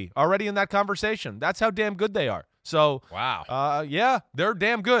football maybe already in that conversation. That's how damn good they are. So, wow. Yeah, they're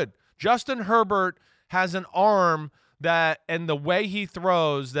damn good. Justin Herbert has an arm and the way he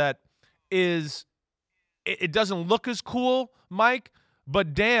throws that is – it doesn't look as cool, Mike,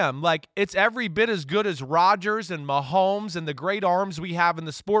 but damn, like it's every bit as good as Rodgers and Mahomes and the great arms we have in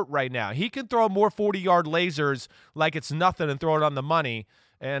the sport right now. He can throw more 40-yard lasers like it's nothing and throw it on the money,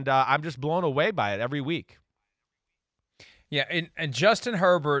 and I'm just blown away by it every week. Yeah, and Justin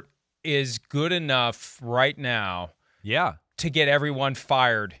Herbert is good enough right now to get everyone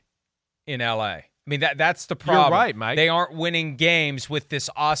fired in L.A. I mean, that's the problem. You're right, Mike. They aren't winning games with this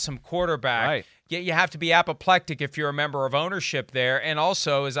awesome quarterback. Right. Yet you have to be apoplectic if you're a member of ownership there. And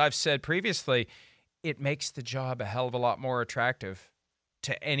also, as I've said previously, it makes the job a hell of a lot more attractive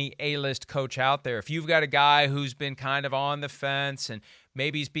to any A-list coach out there. If you've got a guy who's been kind of on the fence and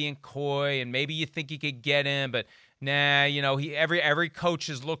maybe he's being coy and maybe you think you could get him, but nah, every coach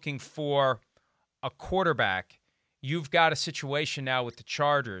is looking for a quarterback. You've got a situation now with the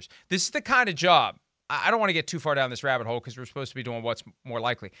Chargers. This is the kind of job. I don't want to get too far down this rabbit hole because we're supposed to be doing what's more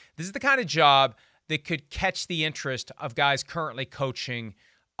likely. This is the kind of job that could catch the interest of guys currently coaching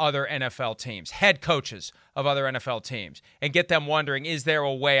other NFL teams, head coaches of other NFL teams, and get them wondering, is there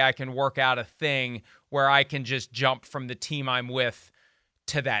a way I can work out a thing where I can just jump from the team I'm with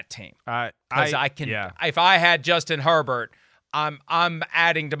to that team? Because I can. Yeah. If I had Justin Herbert, I'm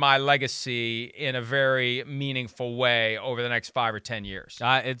adding to my legacy in a very meaningful way over the next 5 or 10 years.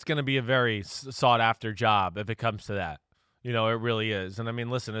 It's going to be a very sought-after job if it comes to that. It really is. And, I mean,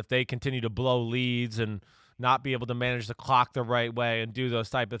 listen, if they continue to blow leads and not be able to manage the clock the right way and do those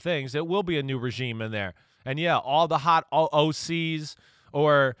type of things, it will be a new regime in there. And, yeah, all the hot OCs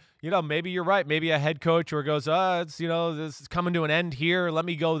or, maybe you're right. Maybe a head coach where it goes, this is coming to an end here. Let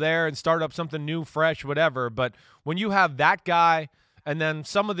me go there and start up something new, fresh, whatever. But when you have that guy and then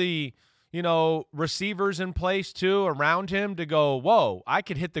some of the, receivers in place too around him to go, whoa, I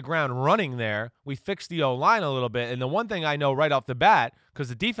could hit the ground running there. We fixed the O-line a little bit. And the one thing I know right off the bat, because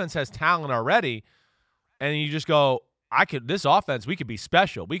the defense has talent already, and you just go, this offense, we could be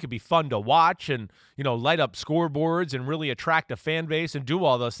special. We could be fun to watch and, light up scoreboards and really attract a fan base and do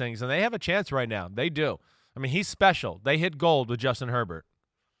all those things. And they have a chance right now. They do. I mean, he's special. They hit gold with Justin Herbert.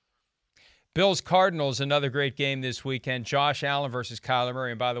 Bills-Cardinals, another great game this weekend. Josh Allen versus Kyler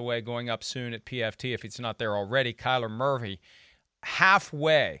Murray. And by the way, going up soon at PFT, if it's not there already, Kyler Murray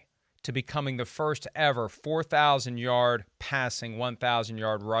halfway to becoming the first ever 4,000-yard passing,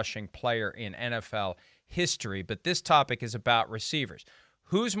 1,000-yard rushing player in NFL history. But this topic is about receivers.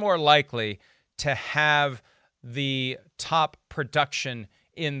 Who's more likely to have the top production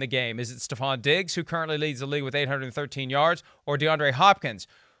in the game? Is it Stephon Diggs, who currently leads the league with 813 yards, or DeAndre Hopkins,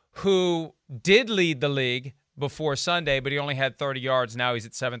 who did lead the league before Sunday, but he only had 30 yards. Now he's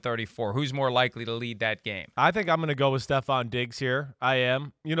at 734. Who's more likely to lead that game? I think I'm going to go with Stephon Diggs here. I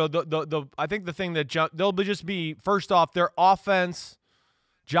am. I think the thing that they'll just be, first off, their offense,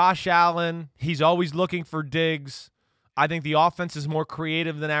 Josh Allen, he's always looking for Diggs. I think the offense is more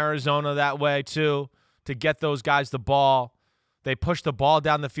creative than Arizona that way, too, to get those guys the ball. They push the ball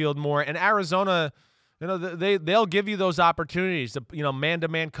down the field more. And Arizona, they'll give you those opportunities,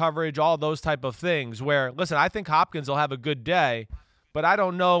 man-to-man coverage, all those type of things where, listen, I think Hopkins will have a good day, but I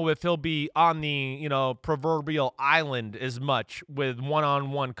don't know if he'll be on the, proverbial island as much with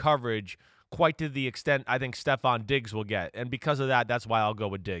one-on-one coverage quite to the extent I think Stephon Diggs will get. And because of that, that's why I'll go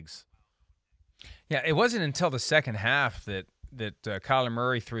with Diggs. Yeah, it wasn't until the second half that Kyler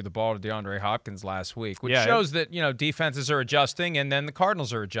Murray threw the ball to DeAndre Hopkins last week, which shows that, defenses are adjusting and then the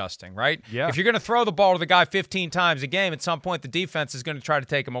Cardinals are adjusting, right? Yeah. If you're going to throw the ball to the guy 15 times a game, at some point the defense is going to try to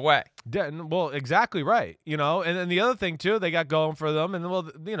take him away. Yeah, well, exactly right. And then the other thing, too, they got going for them,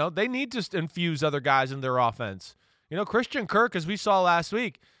 and, they need to infuse other guys in their offense. Christian Kirk, as we saw last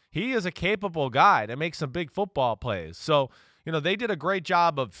week, he is a capable guy that makes some big football plays. So, they did a great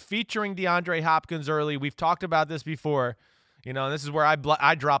job of featuring DeAndre Hopkins early. We've talked about this before. And this is where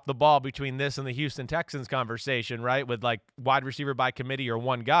I dropped the ball between this and the Houston Texans conversation, right, with like wide receiver by committee or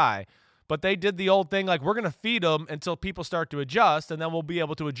one guy. But they did the old thing, like we're going to feed them until people start to adjust, and then we'll be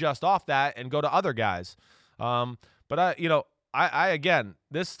able to adjust off that and go to other guys. But I again,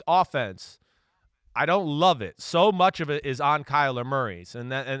 this offense, I don't love it. So much of it is on Kyler Murray's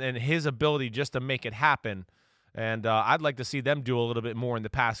and his ability just to make it happen. And I'd like to see them do a little bit more in the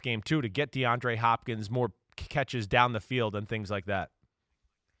pass game too to get DeAndre Hopkins more catches down the field and things like that.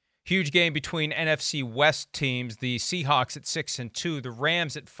 Huge game between NFC West teams. The Seahawks at 6-2, the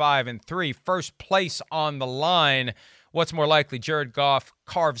Rams at 5-3. First place on the line. What's more likely, Jared Goff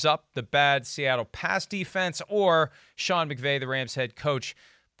carves up the bad Seattle pass defense, or Sean McVay, the Rams head coach,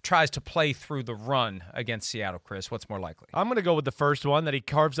 tries to play through the run against Seattle? Chris, what's more likely? I'm going to go with the first one, that he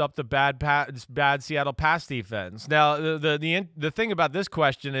carves up the bad Seattle pass defense. Now, the thing about this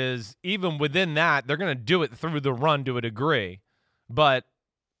question is, even within that, they're going to do it through the run to a degree. But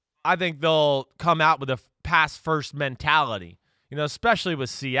I think they'll come out with a pass-first mentality, especially with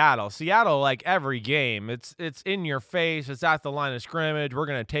Seattle. Seattle, like every game, it's in your face. It's at the line of scrimmage. We're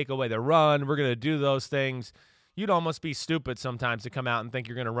going to take away the run. We're going to do those things. You'd almost be stupid sometimes to come out and think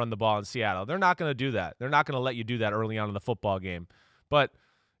you're going to run the ball in Seattle. They're not going to do that. They're not going to let you do that early on in the football game. But,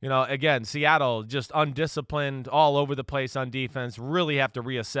 again, Seattle just undisciplined, all over the place on defense, really have to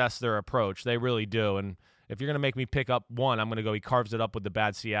reassess their approach. They really do. And if you're going to make me pick up one, I'm going to go he carves it up with the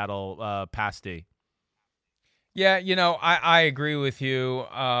bad Seattle pass D. Yeah, I agree with you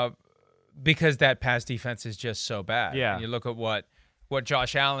because that pass defense is just so bad. Yeah. And you look at what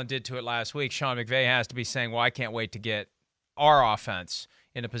Josh Allen did to it last week. Sean McVay has to be saying, well, I can't wait to get our offense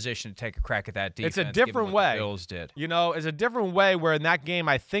in a position to take a crack at that defense. It's a different way. The Bills did. It's a different way where in that game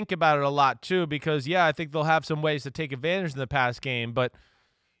I think about it a lot too because, I think they'll have some ways to take advantage in the pass game, but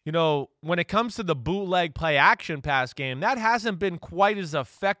when it comes to the bootleg play action pass game, that hasn't been quite as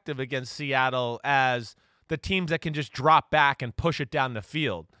effective against Seattle as the teams that can just drop back and push it down the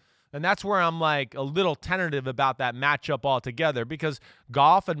field. And that's where I'm like a little tentative about that matchup altogether because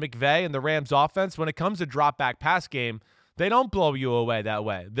Goff and McVay and the Rams offense, when it comes to drop back pass game, they don't blow you away that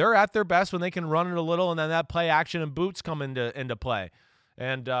way. They're at their best when they can run it a little and then that play action and boots come into play.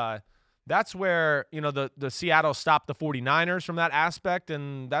 And that's where, the Seattle stopped the 49ers from that aspect,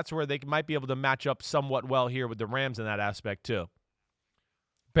 and that's where they might be able to match up somewhat well here with the Rams in that aspect too.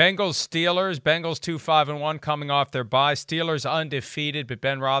 Bengals-Steelers. Bengals 2-5-1 coming off their bye. Steelers undefeated, but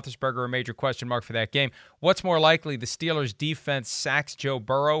Ben Roethlisberger a major question mark for that game. What's more likely, the Steelers defense sacks Joe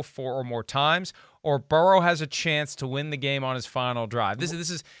Burrow 4 or more times, or Burrow has a chance to win the game on his final drive? This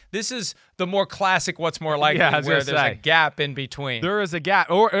is the more classic what's more likely where there's a gap in between. There is a gap.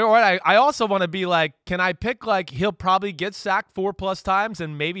 Or I also want to be like, can I pick like he'll probably get sacked 4+ times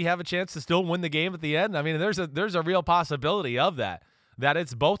and maybe have a chance to still win the game at the end? I mean, there's a real possibility of that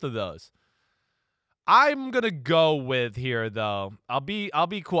it's both of those. I'm going to go with here, though. I'll be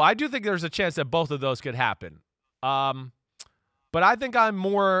cool. I do think there's a chance that both of those could happen. But I think I'm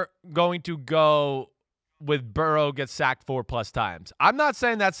more going to go with Burrow gets sacked 4+ times. I'm not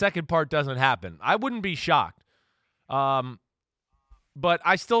saying that second part doesn't happen. I wouldn't be shocked. But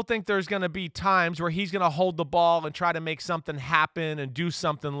I still think there's going to be times where he's going to hold the ball and try to make something happen and do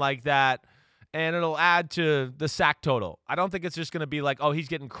something like that. And it'll add to the sack total. I don't think it's just going to be like, oh, he's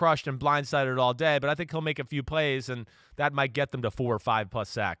getting crushed and blindsided all day, but I think he'll make a few plays, and that might get them to 4 or 5+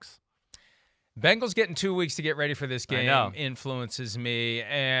 sacks. Bengals getting 2 weeks to get ready for this game influences me.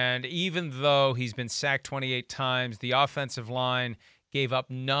 And even though he's been sacked 28 times, the offensive line gave up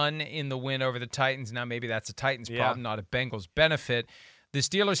none in the win over the Titans. Now maybe that's a Titans problem, not a Bengals benefit. The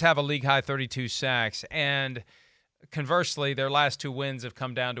Steelers have a league-high 32 sacks, and conversely, their last 2 wins have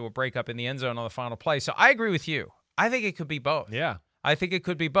come down to a breakup in the end zone on the final play. So I agree with you. I think it could be both. Yeah. I think it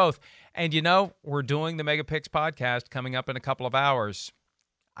could be both. And, we're doing the Mega Picks podcast coming up in a couple of hours.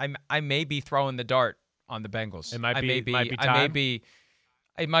 I may be throwing the dart on the Bengals. It might be time.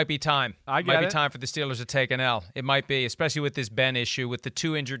 It might be time. I get it might be it. time for the Steelers to take an L. It might be, especially with this Ben issue, with the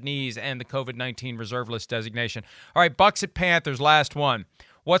 2 injured knees and the COVID-19 reserve list designation. All right, Bucs at Panthers, last one.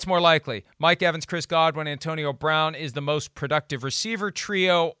 What's more likely? Mike Evans, Chris Godwin, Antonio Brown is the most productive receiver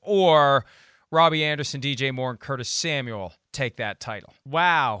trio, or Robbie Anderson, DJ Moore, and Curtis Samuel take that title?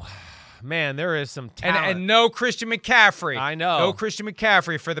 Wow. Man, there is some talent. And no Christian McCaffrey. I know. No Christian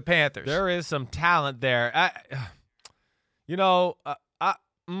McCaffrey for the Panthers. There is some talent there. I don't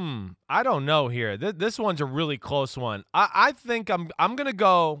know here. This one's a really close one. I think I'm going to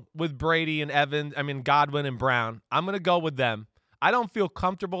go with Brady and Godwin and Brown. I'm going to go with them. I don't feel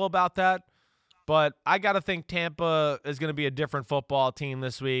comfortable about that, But I got to think Tampa is going to be a different football team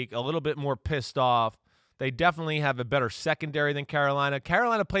this week, a little bit more pissed off. They definitely have a better secondary than Carolina.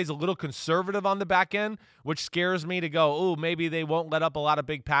 Carolina plays a little conservative on the back end, which scares me to go, ooh, maybe they won't let up a lot of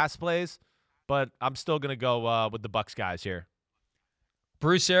big pass plays. But I'm still going to go with the Bucs guys here.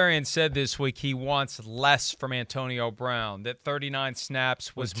 Bruce Arians said this week he wants less from Antonio Brown, that 39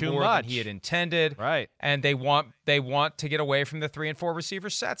 snaps was too more much than he had intended. Right. And they want to get away from the 3 and 4 receiver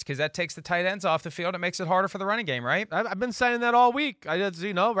sets because that takes the tight ends off the field. It makes it harder for the running game, right? I've been saying that all week. I just,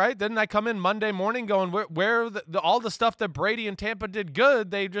 right? Didn't I come in Monday morning going, where all the stuff that Brady and Tampa did good,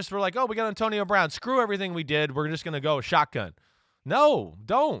 they just were like, oh, we got Antonio Brown. Screw everything we did. We're just going to go shotgun. No,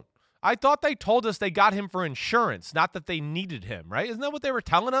 don't. I thought they told us they got him for insurance, not that they needed him, right? Isn't that what they were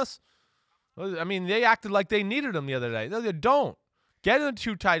telling us? I mean, they acted like they needed him the other day. No, they don't. Get in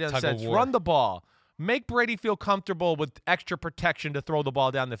 2 tight end sets, run the ball. Make Brady feel comfortable with extra protection to throw the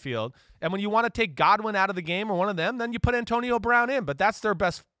ball down the field. And when you want to take Godwin out of the game or one of them, then you put Antonio Brown in. But that's their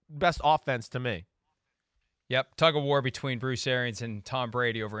best offense to me. Yep, tug of war between Bruce Arians and Tom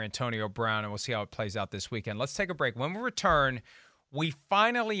Brady over Antonio Brown, and we'll see how it plays out this weekend. Let's take a break. When we return, we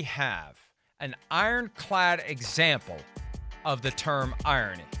finally have an ironclad example of the term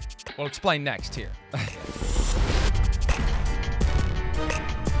irony. We'll explain next here.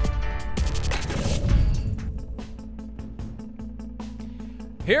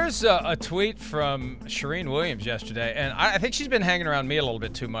 Here's a tweet from Shireen Williams yesterday, and I think she's been hanging around me a little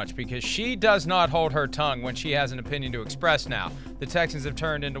bit too much because she does not hold her tongue when she has an opinion to express now. The Texans have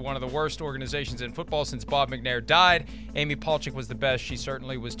turned into one of the worst organizations in football since Bob McNair died. Amy Palcic was the best. She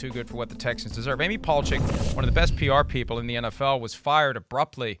certainly was too good for what the Texans deserve. Amy Palcic, one of the best PR people in the NFL, was fired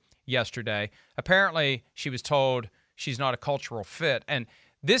abruptly yesterday. Apparently, she was told she's not a cultural fit, and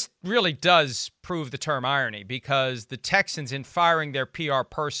this really does prove the term irony because the Texans, in firing their PR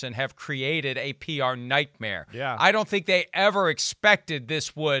person, have created a PR nightmare. Yeah. I don't think they ever expected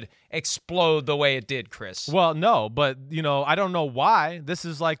this would explode the way it did, Chris. Well, no, but, I don't know why. This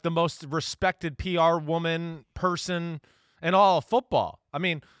is like the most respected PR woman person in all of football. I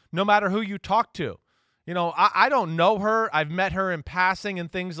mean, no matter who you talk to. I don't know her. I've met her in passing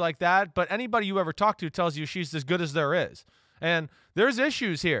and things like that, but anybody you ever talk to tells you she's as good as there is. And there's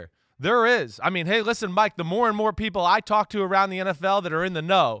issues here. There is. I mean, hey, listen, Mike, the more and more people I talk to around the NFL that are in the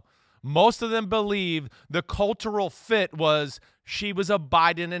know, most of them believe the cultural fit was she was a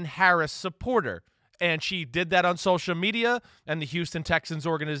Biden and Harris supporter. And she did that on social media, and the Houston Texans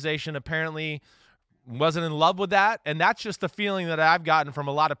organization apparently wasn't in love with that. And that's just the feeling that I've gotten from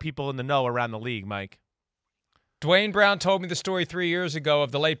a lot of people in the know around the league, Mike. Dwayne Brown told me the story 3 years ago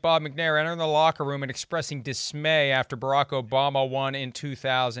of the late Bob McNair entering the locker room and expressing dismay after Barack Obama won in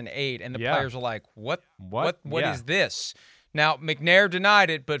 2008. And the players were like, what is this? Now, McNair denied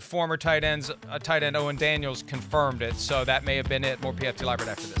it, but former tight end Owen Daniels confirmed it. So that may have been it. More PFT Live right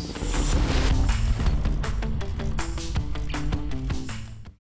after this.